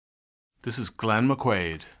This is Glenn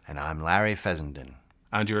McQuaid. And I'm Larry Fessenden.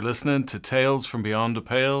 And you're listening to Tales from Beyond the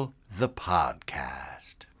Pale, the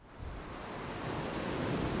podcast.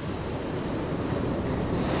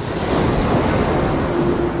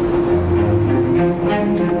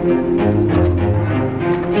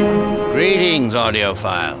 Greetings,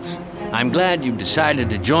 audiophiles. I'm glad you've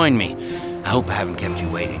decided to join me. I hope I haven't kept you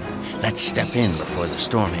waiting. Let's step in before the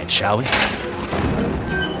storm hits, shall we?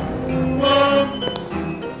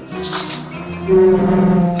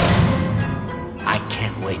 I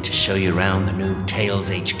can't wait to show you around the new Tales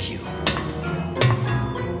HQ.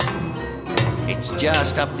 It's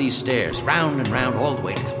just up these stairs, round and round, all the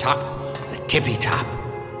way to the top, the tippy top.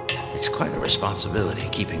 It's quite a responsibility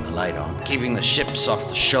keeping the light on, keeping the ships off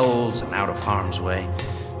the shoals and out of harm's way.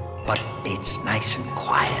 But it's nice and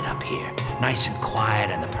quiet up here. Nice and quiet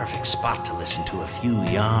and the perfect spot to listen to a few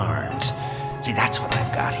yarns. See, that's what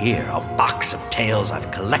I've got here, a box of tales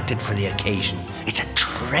I've collected for the occasion. It's a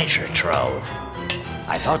treasure trove.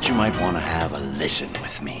 I thought you might want to have a listen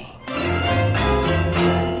with me.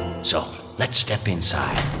 So, let's step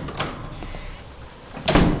inside.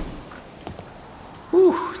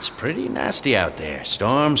 Whew, it's pretty nasty out there.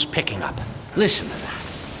 Storm's picking up. Listen to that.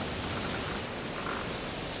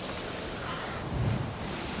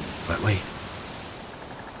 But wait.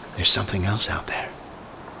 There's something else out there.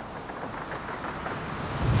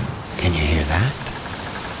 Can you hear that?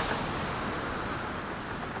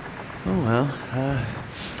 Oh, well,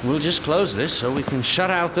 we'll just close this so we can shut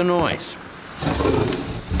out the noise.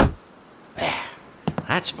 There.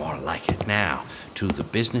 That's more like it. Now, to the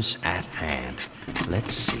business at hand.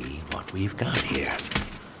 Let's see what we've got here.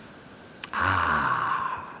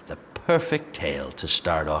 The perfect tale to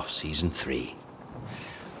start off Season 3.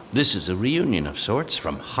 This is a reunion of sorts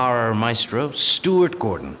from horror maestro Stuart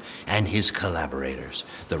Gordon and his collaborators,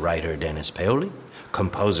 the writer Dennis Paoli,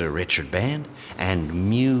 composer Richard Band, and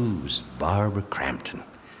muse Barbara Crampton.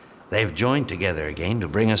 They've joined together again to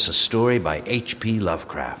bring us a story by H.P.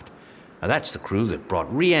 Lovecraft. Now, that's the crew that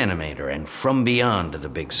brought Reanimator and From Beyond to the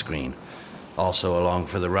big screen. Also along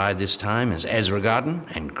for the ride this time is Ezra Godden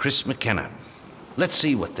and Chris McKenna. Let's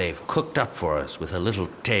see what they've cooked up for us with a little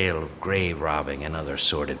tale of grave robbing and other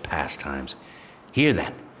sordid pastimes. Here,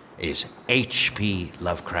 then, is H.P.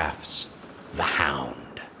 Lovecraft's The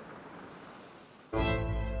Hound.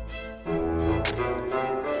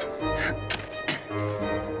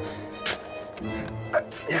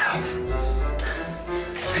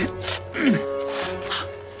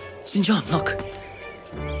 St. John, look.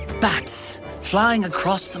 Bats flying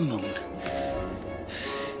across the moon.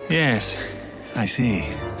 Yes, I see.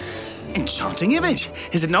 Enchanting image,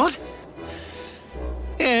 is it not?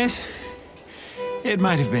 Yes, it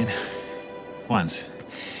might have been. Once.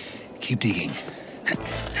 Keep digging.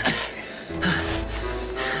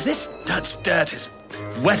 This Dutch dirt is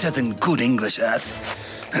wetter than good English earth.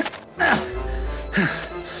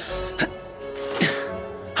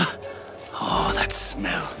 Oh, that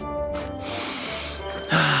smell.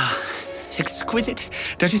 Exquisite,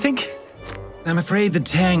 don't you think? I'm afraid the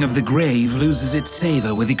tang of the grave loses its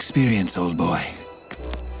savor with experience, old boy.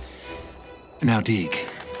 Now dig.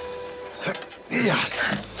 There.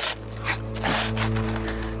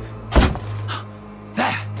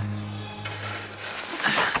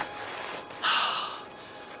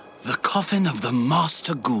 The coffin of the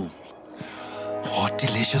Master Ghoul. What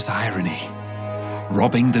delicious irony.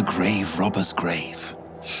 Robbing the grave robber's grave.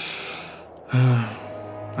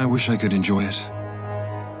 I wish I could enjoy it.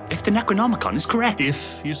 If the Necronomicon is correct.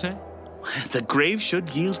 If, you say? The grave should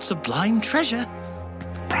yield sublime treasure.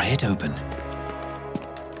 Pry it open.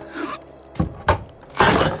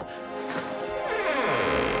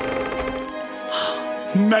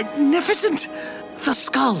 Magnificent! The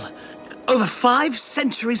skull, over 5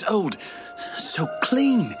 centuries old. So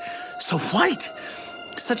clean, so white.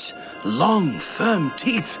 Such long, firm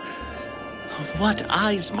teeth. What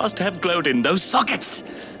eyes must have glowed in those sockets?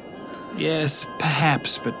 Yes,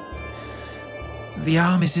 perhaps, but the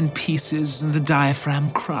arm is in pieces and the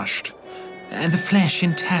diaphragm crushed, and the flesh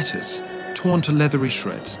in tatters, torn to leathery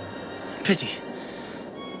shreds. Pity.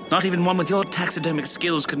 Not even one with your taxidermic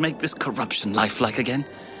skills could make this corruption lifelike again.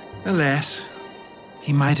 Alas,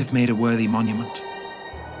 he might have made a worthy monument.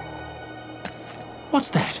 What's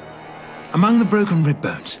that? Among the broken rib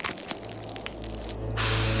bones.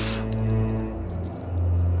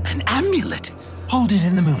 An amulet. Hold it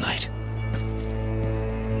in the moonlight.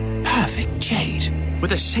 Perfect jade. With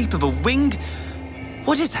the shape of a winged...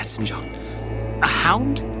 What is that, St. John? A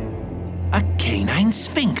hound? A canine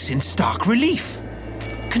sphinx in stark relief.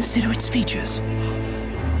 Consider its features.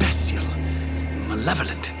 Bestial,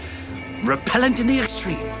 malevolent, repellent in the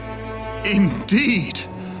extreme. Indeed.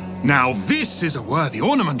 Now this is a worthy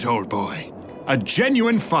ornament, old boy. A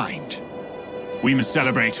genuine find. We must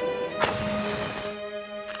celebrate.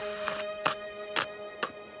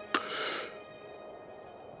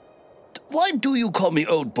 Why do you call me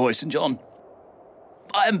old boy, St. John?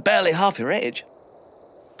 I am barely half your age.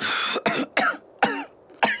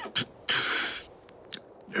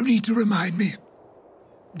 No need to remind me.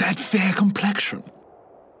 That fair complexion.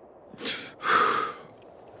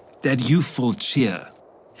 That youthful cheer.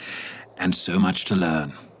 And so much to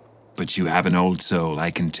learn. But you have an old soul,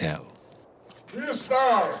 I can tell.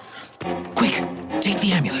 Quick, take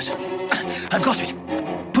the amulet. I've got it.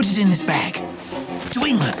 Put it in this bag. To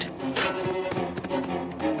England.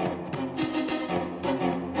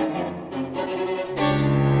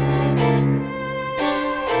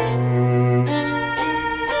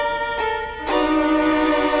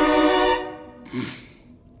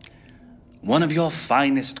 One of your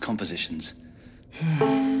finest compositions.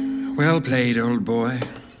 Well played, old boy.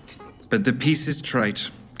 But the piece is trite,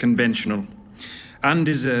 conventional,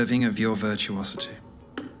 undeserving of your virtuosity.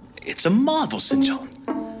 It's a marvel, St. John.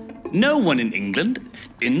 No one in England,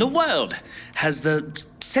 in the world, has the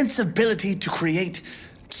sensibility to create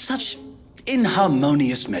such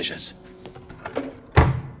inharmonious measures.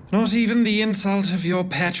 Not even the insult of your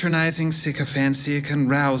patronizing sycophancy can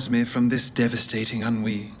rouse me from this devastating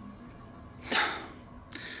ennui.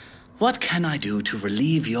 What can I do to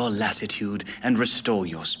relieve your lassitude and restore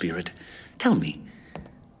your spirit? Tell me.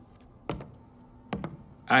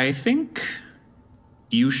 I think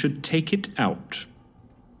you should take it out.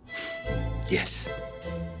 Yes,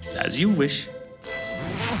 as you wish.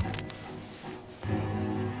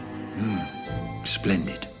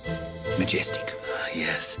 Splendid. Majestic.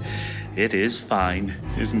 Yes, it is fine,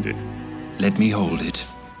 isn't it? Let me hold it.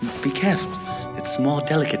 Be careful. It's more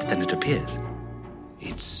delicate than it appears.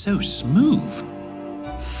 It's so smooth.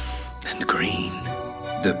 And green.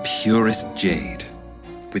 The purest jade,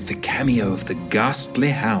 with the cameo of the ghastly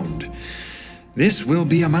hound. This will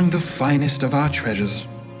be among the finest of our treasures.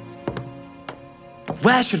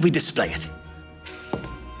 Where should we display it?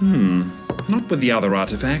 Not with the other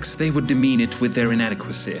artifacts. They would demean it with their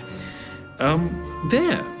inadequacy.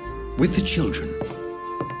 There, with the children.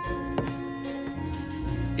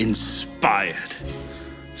 Inspired.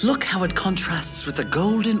 Look how it contrasts with the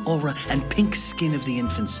golden aura and pink skin of the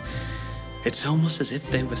infants. It's almost as if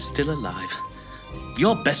they were still alive.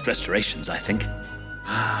 Your best restorations, I think.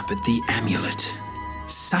 But the amulet.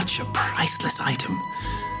 Such a priceless item.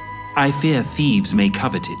 I fear thieves may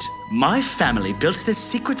covet it. My family built this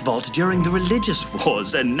secret vault during the religious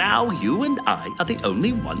wars, and now you and I are the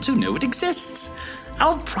only ones who know it exists.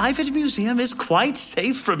 Our private museum is quite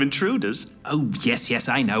safe from intruders. Oh, yes,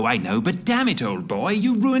 I know. But damn it, old boy,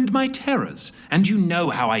 you ruined my terrors. And you know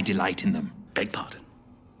how I delight in them. Beg pardon.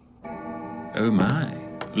 Oh my,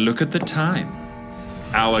 look at the time.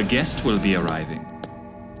 Our guest will be arriving.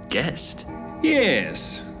 Guest?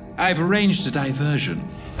 Yes, I've arranged a diversion,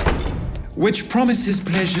 which promises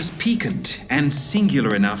pleasures piquant and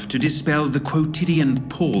singular enough to dispel the quotidian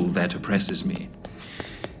pull that oppresses me.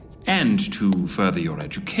 And to further your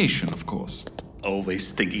education, of course.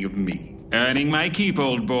 Always thinking of me. Earning my keep,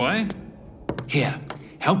 old boy. Here,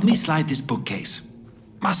 help me slide this bookcase.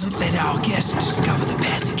 Mustn't let our guest discover the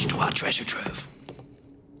passage to our treasure trove.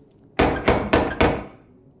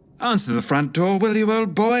 Answer the front door, will you,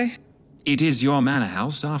 old boy? It is your manor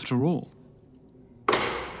house, after all.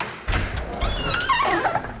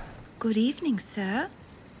 Good evening, sir.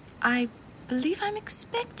 I believe I'm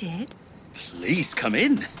expected. Please come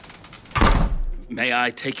in. May I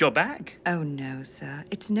take your bag? Oh, no, sir.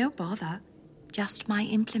 It's no bother. Just my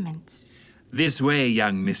implements. This way,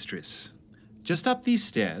 young mistress. Just up these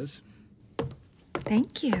stairs.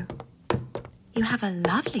 Thank you. You have a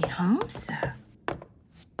lovely home, sir.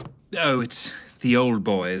 Oh, it's the old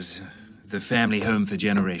boy's. The family home for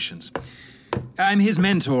generations. I'm his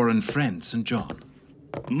mentor and friend, St. John.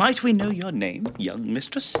 Might we know your name, young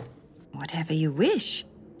mistress? Whatever you wish.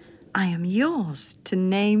 I am yours to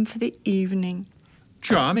name for the evening.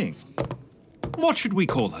 Charming. What should we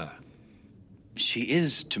call her? She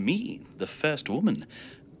is, to me, the first woman.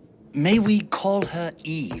 May we call her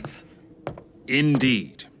Eve?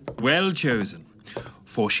 Indeed. Well chosen.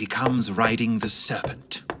 For she comes riding the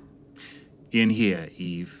serpent. In here,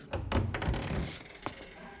 Eve.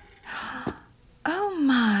 Oh,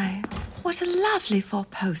 my. What a lovely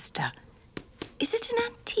four-poster. Is it an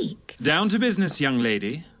antique? Down to business, young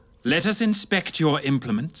lady. Let us inspect your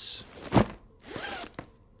implements.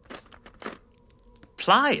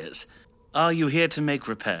 Pliers? Are you here to make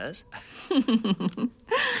repairs?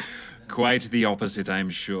 Quite the opposite, I'm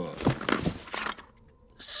sure.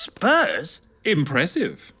 Spurs?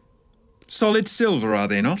 Impressive. Solid silver, are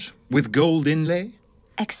they not? With gold inlay?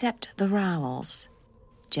 Except the rowels.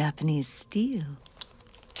 Japanese steel.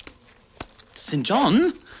 St.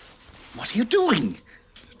 John? What are you doing?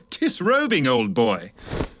 Disrobing, old boy.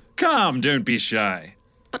 Come, don't be shy.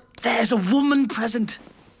 But there's a woman present.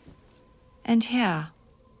 And here,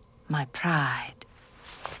 my pride.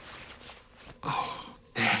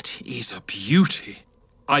 That is a beauty.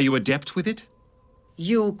 Are you adept with it?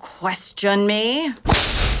 You question me?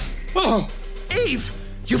 Oh, Eve,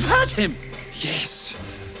 you've hurt him. Yes.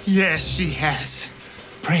 Yes, she has.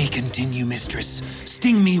 Pray continue, mistress.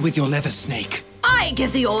 Sting me with your leather snake. I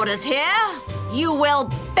give the orders here. You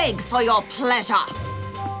will beg for your pleasure.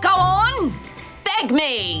 Go on, beg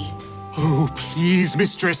me. Oh, please,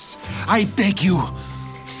 mistress. I beg you.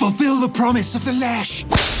 Fulfill the promise of the lash.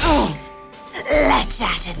 Oh, let's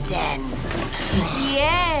at it then.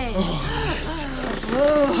 Yes.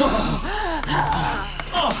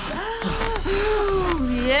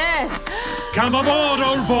 Yes. Come aboard,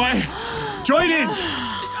 old boy. Join in.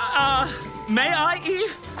 May I,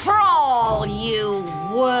 Eve? Crawl, you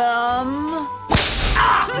worm.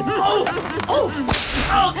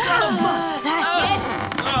 That's it.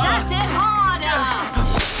 That's it. Harder.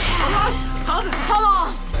 Come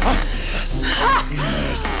on.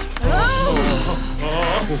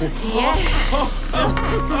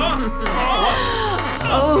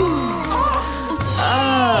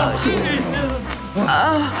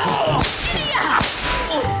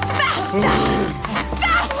 Faster!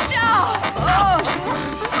 Faster!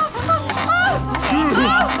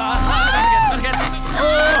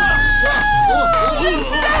 His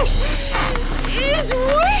flesh is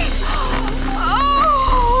weak!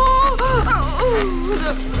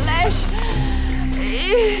 The flesh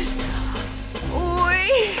is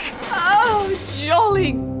weak! Oh,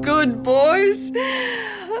 jolly good, boys!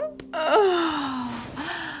 Oh,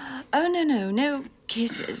 no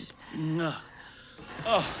kisses.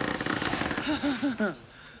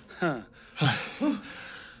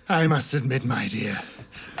 I must admit, my dear,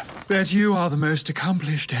 that you are the most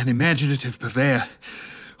accomplished and imaginative purveyor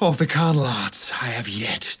of the carnal arts I have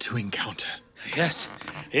yet to encounter. Yes,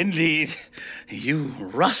 indeed. You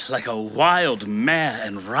rut like a wild mare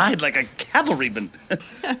and ride like a cavalryman.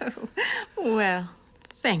 Well,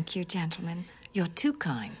 thank you, gentlemen. You're too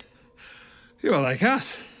kind. You are like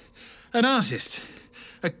us. An artist.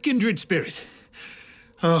 A kindred spirit.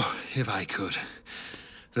 Oh, if I could.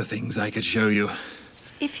 The things I could show you.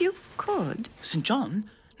 If you could. St.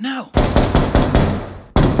 John? No.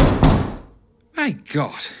 My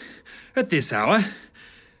God. At this hour.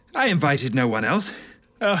 I invited no one else.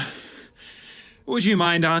 Would you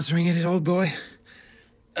mind answering it, old boy?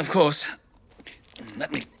 Of course.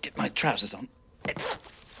 Let me get my trousers on.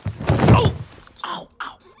 Oh! Ow,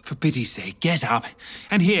 ow. For pity's sake, get up.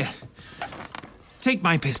 And here. Take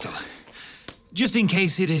my pistol. Just in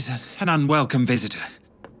case it is an unwelcome visitor.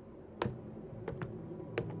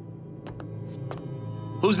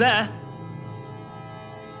 Who's there?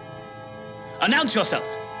 Announce yourself.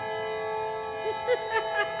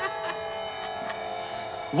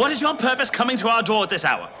 What is your purpose coming to our door at this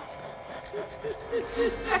hour?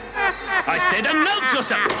 I said announce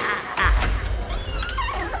yourself!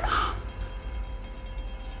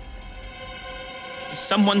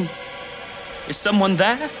 Is someone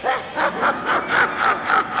there?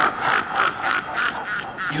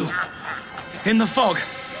 You, in the fog.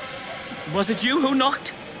 Was it you who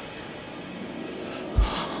knocked?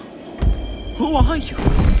 Who are you?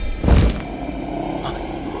 My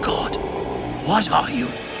God, what are you?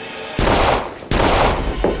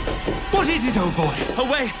 What is it, old boy?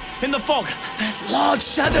 Away, in the fog, that large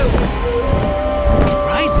shadow. It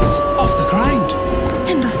rises off the ground.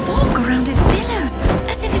 And the fog around it billows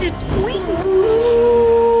as if it had wings.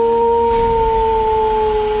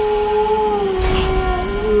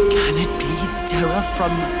 Can it be the terror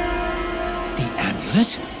from... The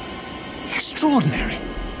amulet? Extraordinary.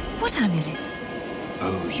 What amulet?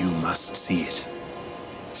 Oh, you must see it.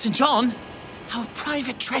 St. John? Our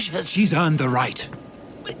private treasures. She's earned the right.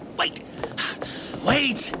 Wait.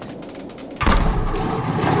 Wait.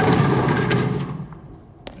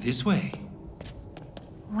 This way.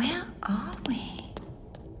 Where are we?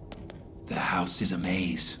 The house is a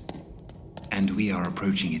maze. And we are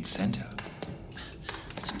approaching its center.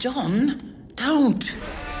 St. John, don't.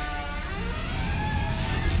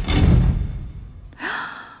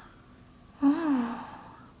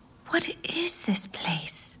 What is this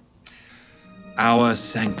place? Our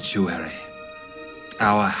sanctuary.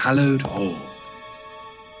 Our hallowed hall.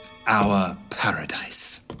 Our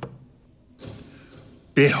paradise.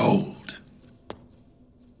 Behold.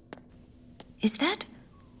 Is that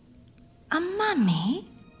a mummy?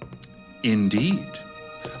 Indeed.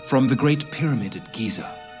 From the Great Pyramid at Giza.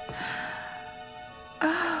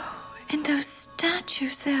 Oh, and those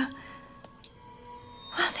statues, they're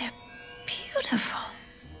beautiful.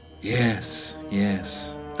 Yes,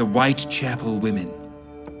 yes. The Whitechapel women.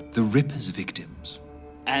 The Ripper's victims.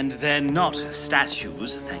 And they're not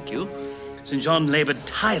statues, thank you. St. John labored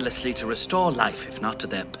tirelessly to restore life, if not to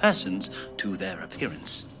their persons, to their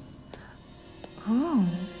appearance. Oh,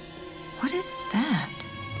 what is that?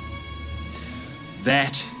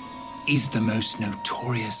 That is the most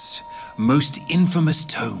notorious, most infamous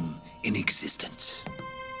tome in existence.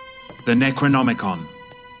 The Necronomicon,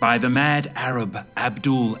 by the mad Arab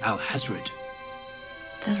Abdul al-Hazred.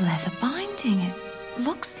 The leather binding, it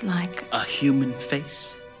looks like... A human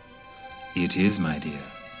face? It is, my dear.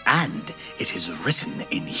 And it is written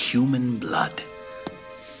in human blood.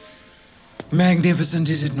 Magnificent,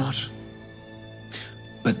 is it not?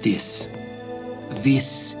 But this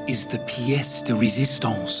is the pièce de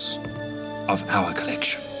résistance of our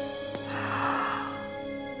collection.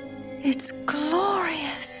 It's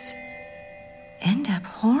glorious and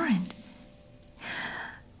abhorrent.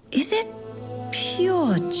 Is it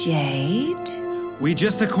pure jade? We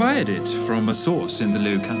just acquired it from a source in the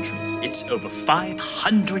Low Countries. It's over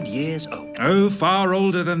 500 years old. Oh, far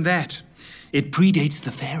older than that. It predates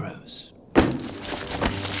the pharaohs.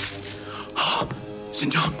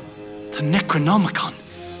 St. John, the Necronomicon.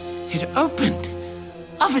 It opened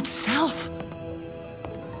of itself.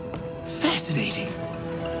 Fascinating.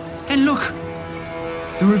 And look,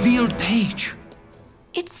 the revealed page.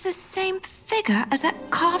 It's the same figure as that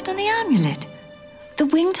carved on the amulet. The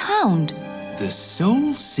winged hound. The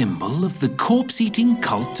sole symbol of the corpse-eating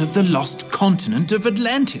cult of the lost continent of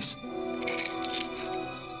Atlantis.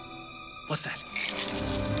 What's that?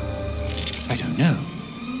 I don't know.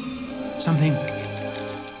 Something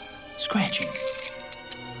scratching.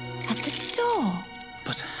 At the door.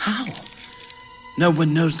 But how? No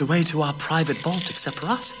one knows the way to our private vault except for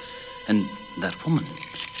us. And that woman.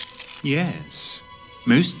 Yes.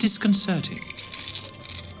 Most disconcerting.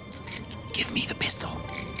 Give me the pistol.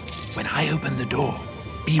 When I open the door,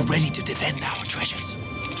 be ready to defend our treasures.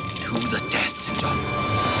 To the death, St. John.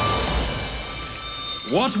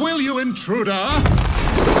 What will you, intruder?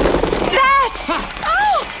 Rats!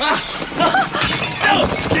 Oh,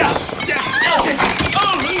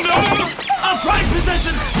 no! Our prize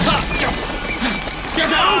possessions!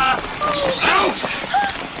 Get out! Out!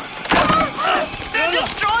 They're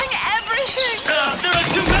destroying everything! There are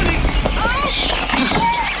too many!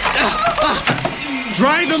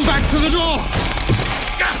 Drive them back to the door!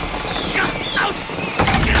 Out!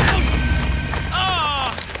 Out!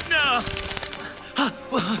 Oh,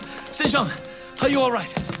 no! St. John, are you all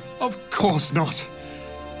right? Of course not.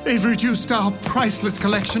 They've reduced our priceless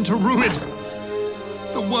collection to ruin.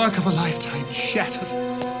 The work of a lifetime shattered.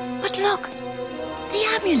 But look, the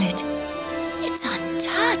amulet. It's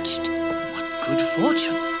untouched. What good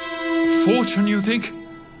fortune. Fortune, you think?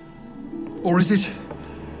 Or is it...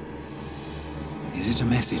 Is it a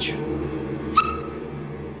message?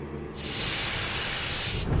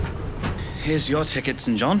 Here's your ticket,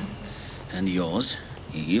 St. John. And yours,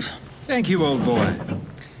 Eve. Thank you, old boy.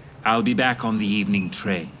 I'll be back on the evening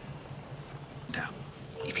train. Now,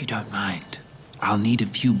 if you don't mind, I'll need a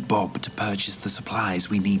few bob to purchase the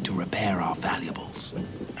supplies we need to repair our valuables.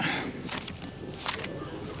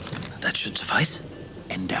 That should suffice.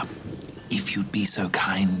 And, if you'd be so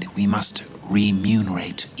kind, we must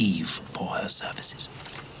remunerate Eve for her services.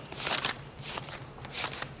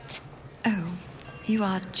 Oh, you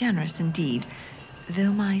are generous indeed,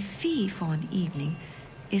 though my fee for an evening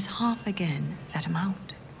is half again that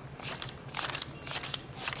amount.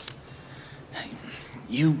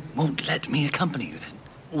 You won't let me accompany you, then?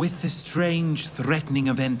 With the strange, threatening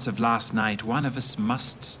events of last night, one of us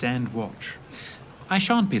must stand watch. I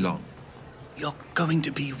shan't be long. You're going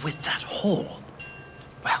to be with that whore.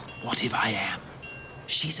 Well, what if I am?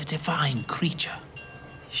 She's a divine creature.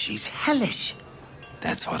 She's hellish.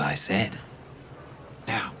 That's what I said.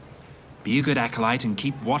 Now, be a good acolyte and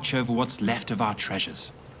keep watch over what's left of our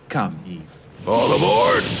treasures. Come, Eve. All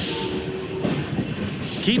aboard!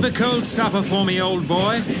 Keep a cold supper for me, old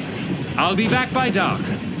boy. I'll be back by dark.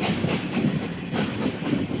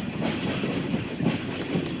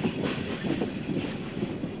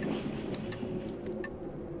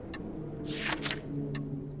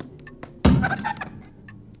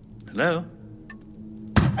 Hello?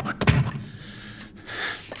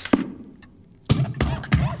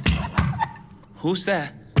 Who's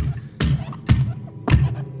there?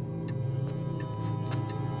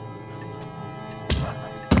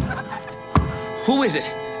 Who is it?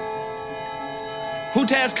 Who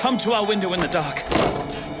dares come to our window in the dark?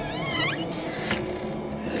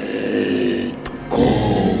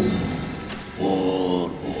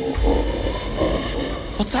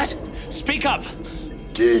 What's that? Speak up!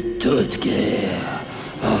 Du Tutgeir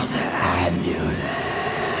of the amulet.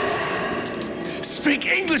 Speak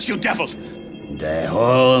English, you devil! The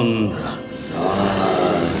Hond.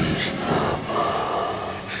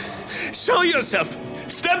 Show yourself!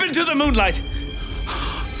 Step into the moonlight!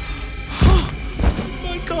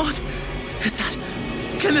 My God! Is that...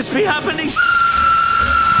 Can this be happening?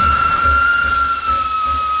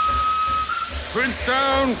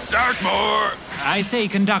 Princetown, Dartmoor. I say,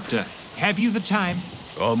 conductor, have you the time?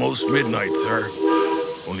 Almost midnight, sir.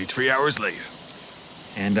 Only 3 hours late.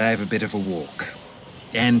 And I have a bit of a walk.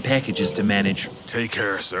 And packages to manage. Take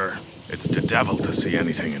care, sir. It's the devil to see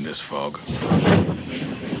anything in this fog.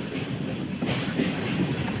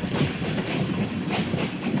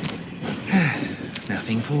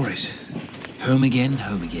 Nothing for it. Home again,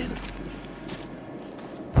 home again.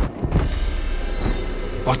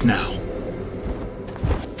 What now?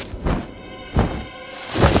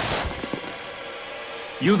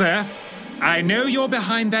 You there? I know you're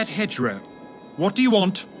behind that hedgerow. What do you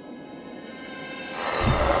want?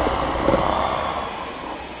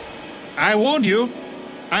 I warn you,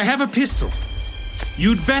 I have a pistol.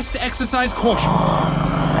 You'd best exercise caution.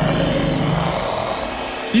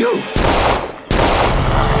 You!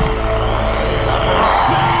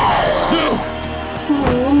 No!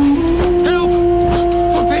 Help!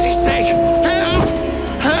 For pity's sake! Help!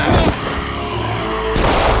 Help!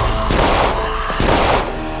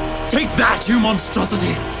 Take that, you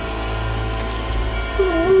monstrosity!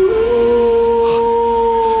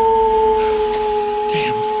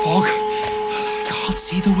 Damn fog. I can't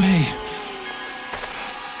see the way.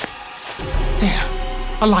 There,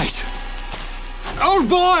 a light. Old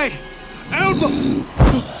boy! Old boy!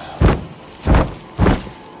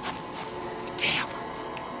 Damn.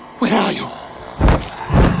 Where are you?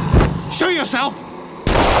 Show yourself!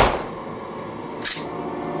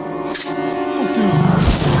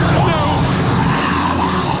 Oh, no.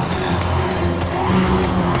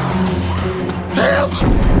 No! Help!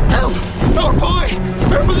 Help! Old boy!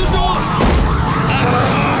 Open the door!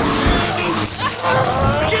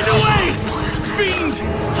 Get away! Fiend!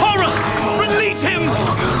 Horror! Release him!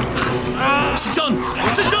 Sir John!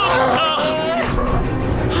 Sir John!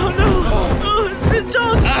 Oh no! Oh, Sir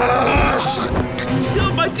John!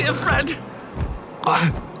 Oh, my dear friend!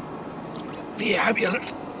 The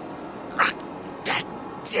amulet. That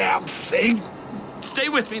damn thing. Stay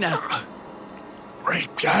with me now.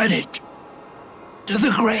 Return it to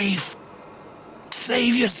the grave.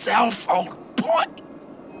 Save yourself, old boy.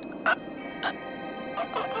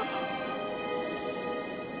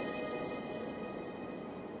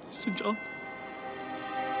 Sir John.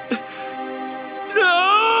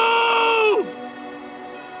 No!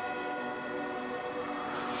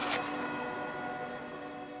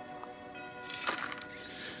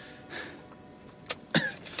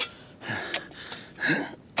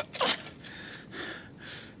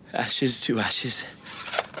 Ashes to ashes.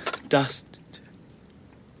 Dust.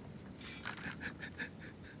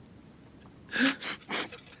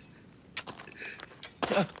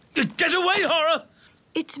 Get away, Horror!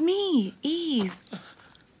 It's me, Eve.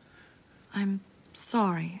 I'm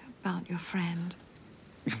sorry about your friend.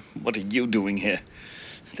 What are you doing here?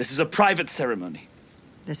 This is a private ceremony.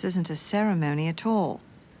 This isn't a ceremony at all.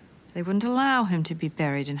 They wouldn't allow him to be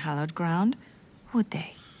buried in hallowed ground, would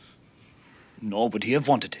they? Nor would he have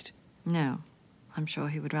wanted it. No. I'm sure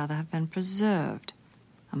he would rather have been preserved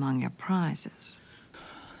among your prizes.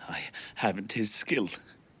 I haven't his skill.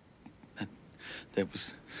 And there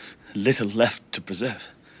was little left to preserve.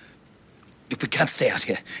 We can't stay out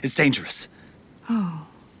here. It's dangerous. Oh,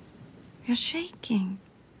 you're shaking.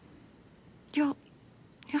 You're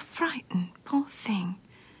frightened, poor thing.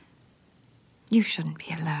 You shouldn't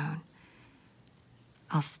be alone.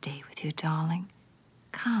 I'll stay with you, darling.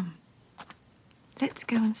 Come. Let's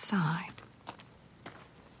go inside.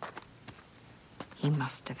 He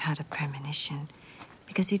must have had a premonition,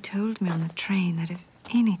 because he told me on the train that if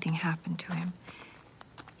anything happened to him,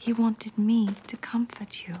 he wanted me to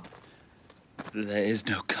comfort you. There is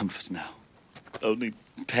no comfort now. Only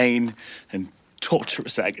pain and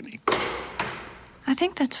torturous agony. I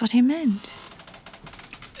think that's what he meant.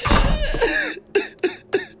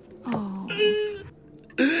 Oh.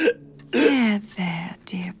 There,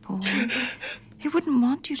 dear boy. He wouldn't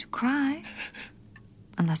want you to cry.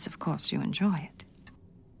 Unless, of course, you enjoy it.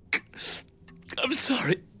 I'm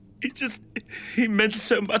sorry. He meant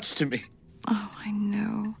so much to me. Oh, I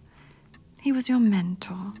know. He He was your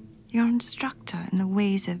mentor, your instructor in the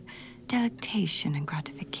ways of delectation and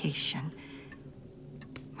gratification.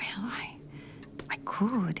 Well, I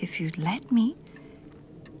could, if you'd let me,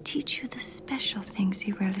 teach you the special things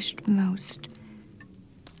he relished most.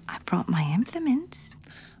 I brought my implements.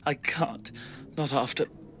 I can't. Not after...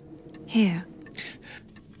 Here.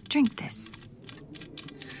 Drink this.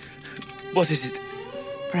 What is it?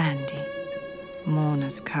 Brandy.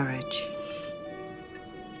 Mourner's courage.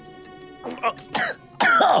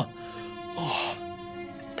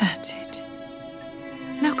 That's it.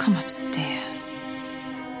 Now come upstairs.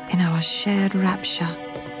 In our shared rapture,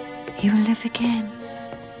 he will live again.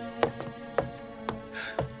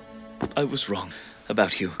 I was wrong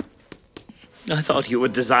about you. I thought you were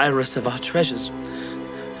desirous of our treasures.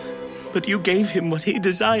 But you gave him what he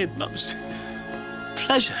desired most.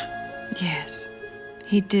 Pleasure. Yes,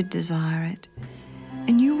 he did desire it.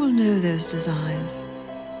 And you will know those desires.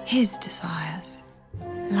 His desires.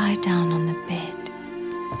 Lie down on the bed.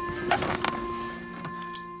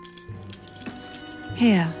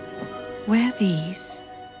 Here, wear these.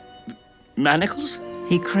 Manacles?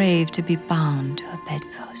 He craved to be bound to a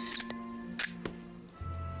bedpost.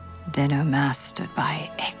 Then o'ermastered by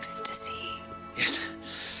ecstasy. Yes.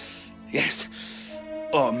 Yes.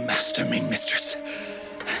 Oh, master me, mistress.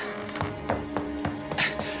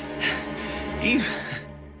 Eve,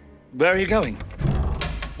 where are you going?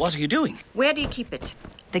 What are you doing? Where do you keep it?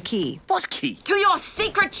 The key. What key? To your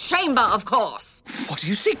secret chamber, of course. What do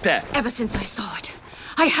you seek there? Ever since I saw it,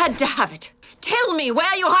 I had to have it. Tell me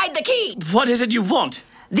where you hide the key. What is it you want?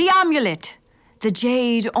 The amulet. The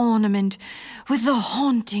jade ornament with the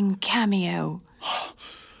haunting cameo.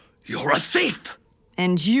 You're a thief!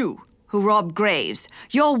 And you, who rob graves.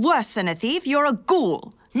 You're worse than a thief. You're a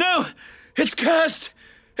ghoul. No! It's cursed!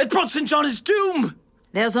 It brought St. John his doom!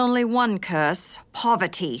 There's only one curse.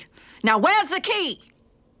 Poverty. Now where's the key?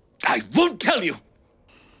 I won't tell you!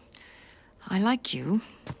 I like you.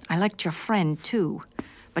 I liked your friend, too.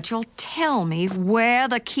 But you'll tell me where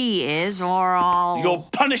the key is, or I'll... You'll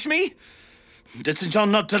punish me? Did St.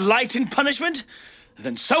 John not delight in punishment?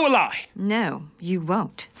 Then so will I. No, you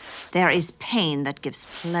won't. There is pain that gives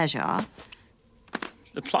pleasure.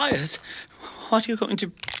 The pliers? What are you going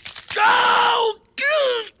to... Oh!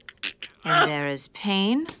 And there is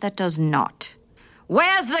pain that does not.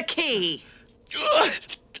 Where's the key?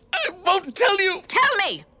 I won't tell you. Tell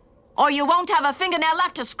me, or you won't have a fingernail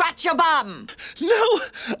left to scratch your bum. No,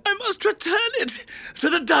 I must return it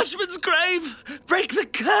to the Dutchman's grave. Break the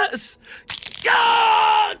curse.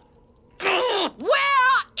 Ah!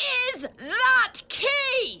 Where is that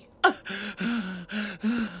key?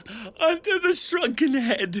 Under the shrunken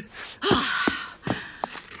head.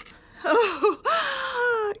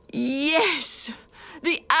 Oh, yes,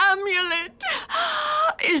 the amulet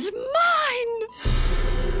is mine.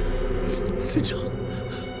 St. John,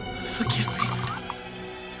 forgive me.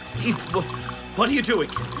 Eve, what are you doing?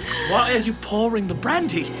 Why are you pouring the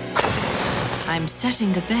brandy? I'm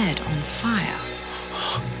setting the bed on fire.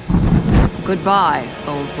 Goodbye,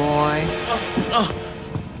 old boy.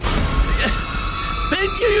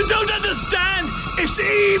 You don't understand! It's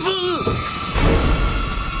evil!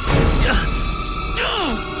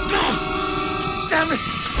 Damn it!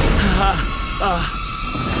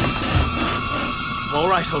 All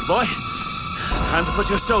right, old boy. It's time to put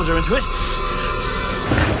your shoulder into it.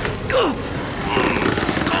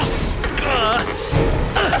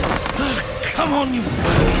 Come on, you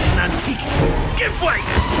worm-eaten antique. Give way!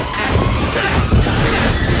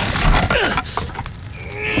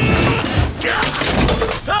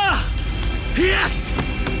 Yes!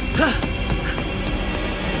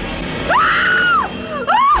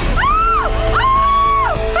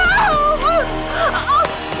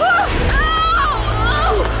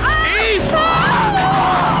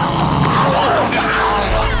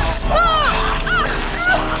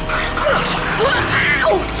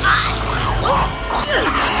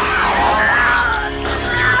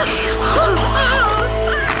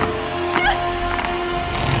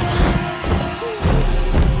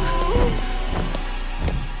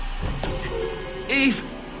 Eve!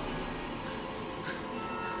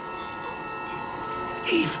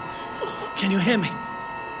 Eve! Can you hear me?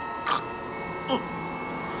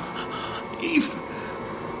 Eve!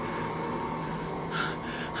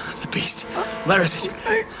 The beast. Where is it?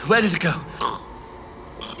 Where did it go?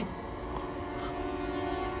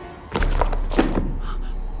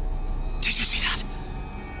 Did you see that?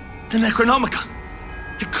 The Necronomicon.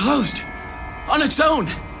 It closed. On its own.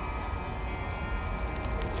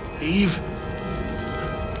 Eve.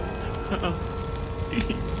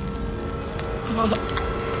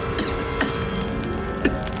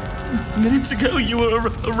 Minutes ago you were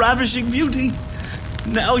a ravishing beauty.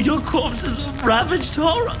 Now your corpse is a ravaged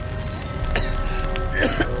horror.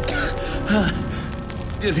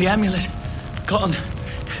 The amulet. Gone.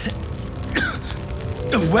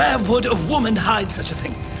 Where would a woman hide such a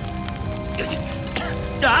thing?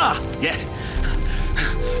 Ah, yes.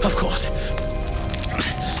 Of course.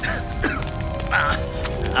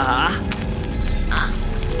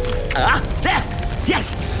 There!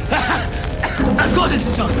 Yes! I've got it,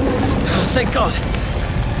 Sir John. Oh, thank God.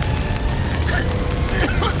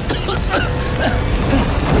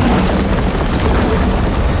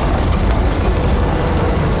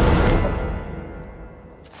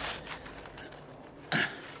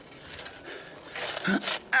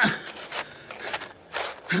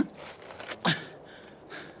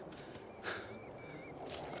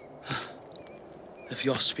 If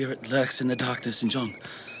your spirit lurks in the darkness, St. John,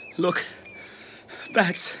 look.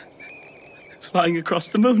 Bats flying across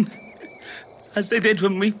the moon, as they did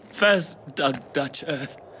when we first dug Dutch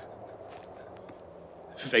earth.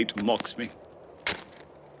 Fate mocks me.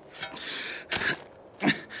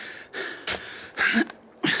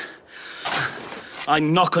 I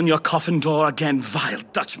knock on your coffin door again, vile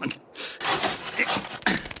Dutchman.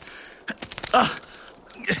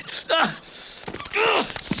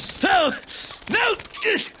 No!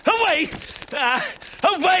 Away!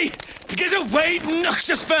 Away! Get away,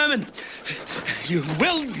 noxious vermin! You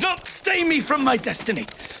will not stay me from my destiny.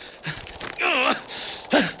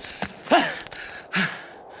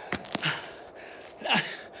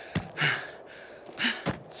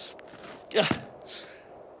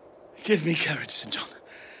 Give me courage, St. John,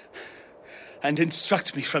 and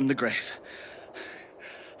instruct me from the grave.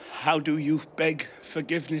 How do you beg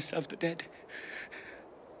forgiveness of the dead?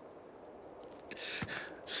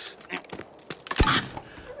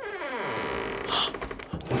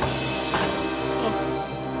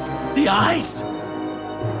 The eyes!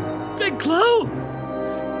 They glow!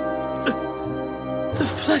 The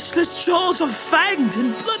fleshless jaws are fanged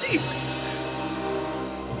and bloody!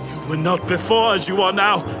 You were not before as you are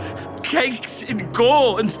now, caked in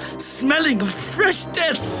gore and smelling of fresh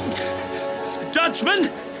death. Dutchman,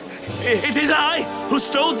 it is I who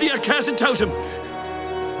stole the accursed totem.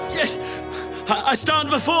 Yet, I stand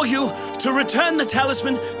before you to return the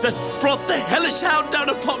talisman that brought the hellish hound down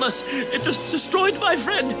upon us. It just destroyed my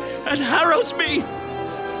friend and harrows me.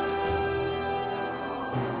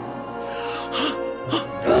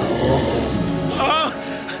 Oh,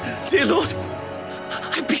 dear Lord,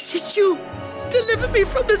 I beseech you, deliver me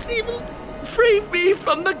from this evil. Free me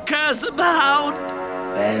from the curse of the hound.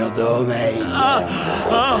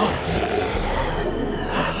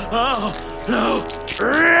 No.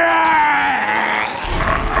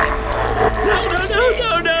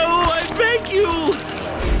 No, I beg you.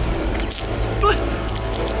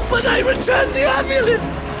 But I return the amulet.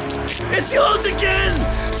 It's yours again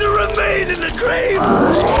to remain in the grave.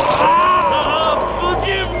 Oh,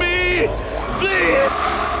 forgive me. Please,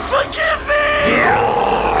 forgive me.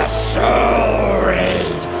 Your soul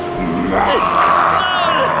is mine.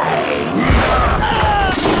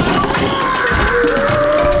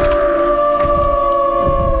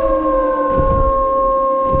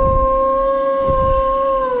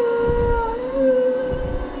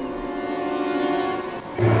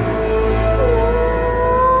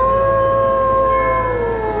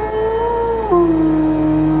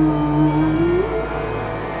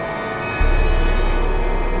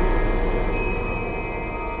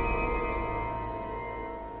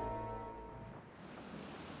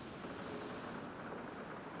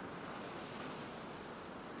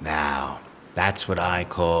 Now, that's what I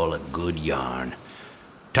call a good yarn.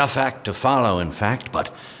 Tough act to follow, in fact,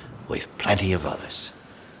 but we've plenty of others.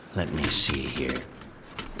 Let me see here.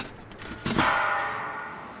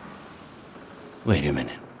 Wait a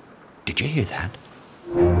minute. Did you hear that?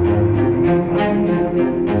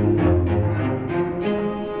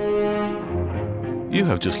 You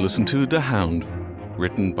have just listened to The Hound,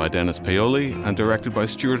 written by Dennis Paoli and directed by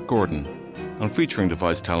Stuart Gordon, and featuring the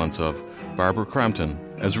voice talents of Barbara Crampton,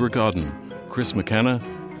 Ezra Godden, Chris McKenna,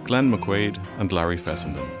 Glenn McQuaid, and Larry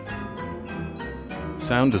Fessenden.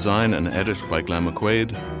 Sound design and edit by Glenn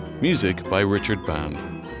McQuaid. Music by Richard Band.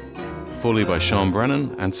 Foley by Sean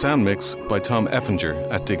Brennan and sound mix by Tom Effinger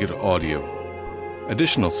at Diggit Audio.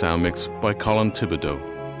 Additional sound mix by Colin Thibodeau.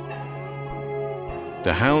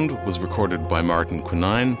 The Hound was recorded by Martin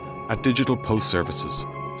Quinine at Digital Post Services,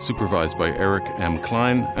 supervised by Eric M.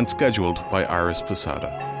 Klein and scheduled by Iris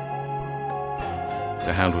Posada.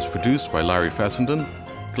 The Hound was produced by Larry Fessenden,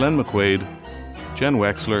 Glenn McQuaid, Jen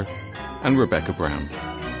Wexler, and Rebecca Brown.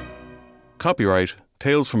 Copyright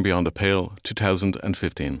Tales from Beyond the Pale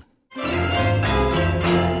 2015.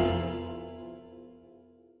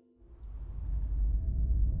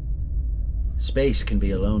 Space can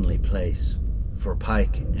be a lonely place. For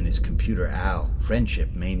Pike and his computer Al,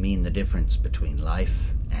 friendship may mean the difference between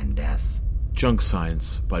life and death. Junk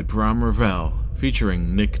Science by Bram Ravel,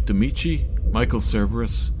 featuring Nick D'Amici, Michael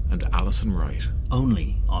Cerberus, and Alison Wright.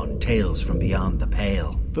 Only on Tales from Beyond the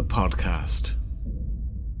Pale. The podcast.